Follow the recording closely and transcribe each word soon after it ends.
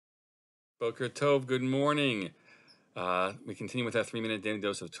Boker Tov, good morning. We continue with our 3-minute daily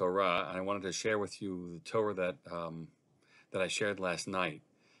dose of Torah, and I wanted to share with you the Torah that I shared last night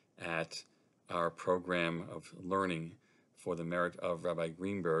at our program of learning for the merit of Rabbi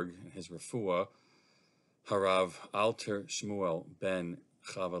Greenberg and his refuah, Harav Alter Shmuel ben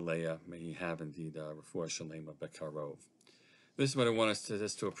Chavaleya. May he have indeed refuah shalema bekarov. This is what I want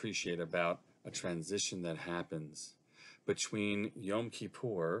us to appreciate about a transition that happens between Yom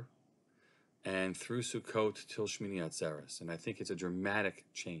Kippur and through Sukkot till Shmini Atzeret. And I think it's a dramatic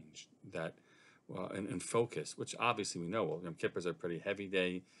change that in focus, which obviously we know, Yom Kippur is a pretty heavy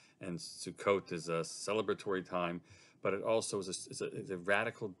day, and Sukkot is a celebratory time, but it also is a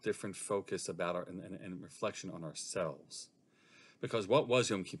radical different focus about our and reflection on ourselves. Because what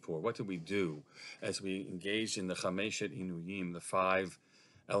was Yom Kippur? What did we do as we engaged in the Chameshet Inuyim, the 5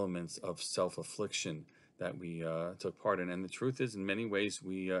 elements of self-affliction that we took part in? And the truth is, in many ways,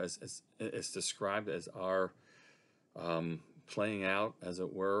 we it's described as our playing out, as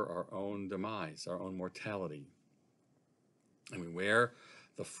it were, our own demise, our own mortality. And we wear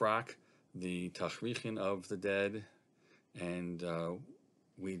the frock, the tachrichin of the dead, and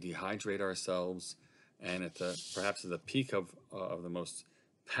we dehydrate ourselves. And at perhaps at the peak of the most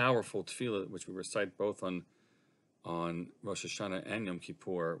powerful tefillah, which we recite both on Rosh Hashanah and Yom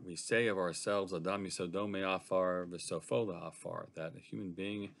Kippur, we say of ourselves, Adam Yisodom Me'afar V'Sofo La'afar, that a human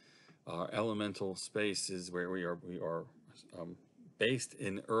being, our elemental space is where we are based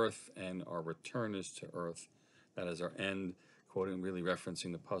in earth, and our return is to earth. That is our end, quoting, really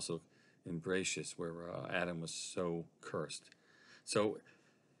referencing the pasuk in Bereshis, where Adam was so cursed. So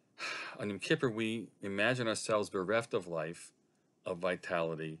on Yom Kippur, we imagine ourselves bereft of life, of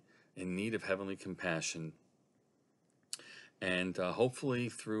vitality, in need of heavenly compassion. And hopefully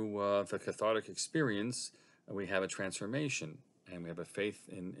through the cathartic experience, we have a transformation, and we have a faith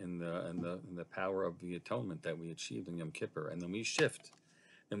in the power of the atonement that we achieved in Yom Kippur. And then we shift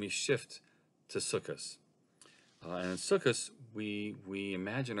to Sukkot. And in Sukkot, we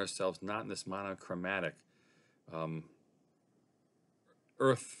imagine ourselves not in this monochromatic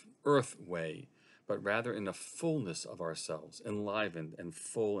earth way, but rather in the fullness of ourselves, enlivened and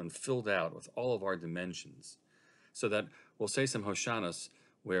full and filled out with all of our dimensions. So that we'll say some Hoshanas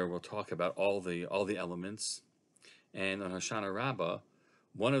where we'll talk about all the elements. And on Hoshana Rabbah,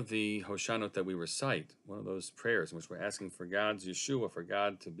 one of the Hoshanot that we recite, one of those prayers in which we're asking for God's Yeshua, for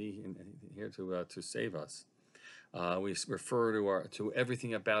God to be here to save us. We refer to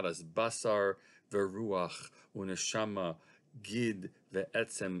everything about us: basar veruach uneshama gid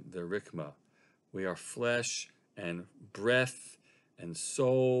ve'etzem ve'rikma. We are flesh and breath and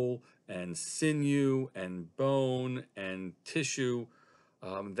soul and sinew and bone and tissue.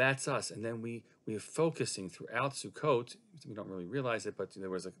 That's us. And then we are focusing throughout Sukkot. We don't really realize it, but there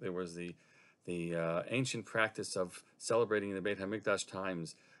was the ancient practice of celebrating in the Beit HaMikdash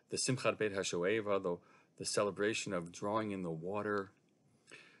times, the Simchat Beit HaShoeva, the celebration of drawing in the water.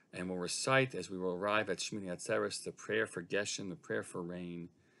 And we'll recite, as we will arrive at Shmini Atzeret, the prayer for Geshem, the prayer for rain.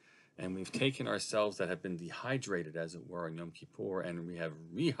 And we've taken ourselves that have been dehydrated, as it were, on Yom Kippur, and we have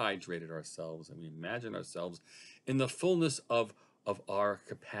rehydrated ourselves, and we imagine ourselves in the fullness of our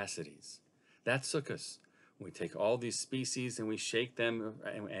capacities. That's Sukkot. We take all these species and we shake them,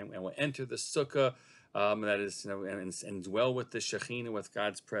 and we'll enter the Sukkah, that is, and dwell with the Shekhinah, with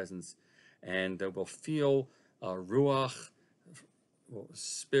God's presence, and we'll feel Ruach,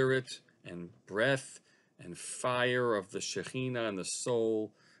 spirit and breath and fire of the Shekhinah and the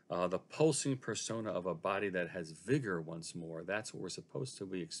soul, the pulsing persona of a body that has vigor once more. That's what we're supposed to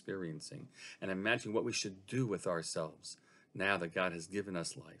be experiencing. And imagine what we should do with ourselves now that God has given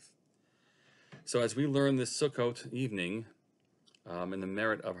us life. So as we learn this Sukkot evening, in the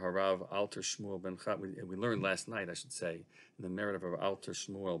merit of Harav Alter Shmuel ben Chavaleya, we learned last night, I should say, in the merit of Harav Alter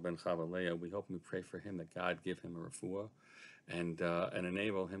Shmuel ben Chavaleya, we hope and we pray for him that God give him a refuah and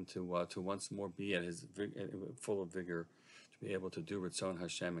enable him to once more be at his full of vigor, to be able to do Ritzon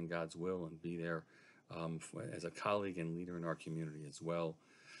Hashem and God's will, and be there as a colleague and leader in our community as well.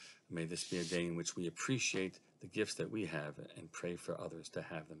 May this be a day in which we appreciate the gifts that we have and pray for others to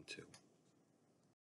have them too.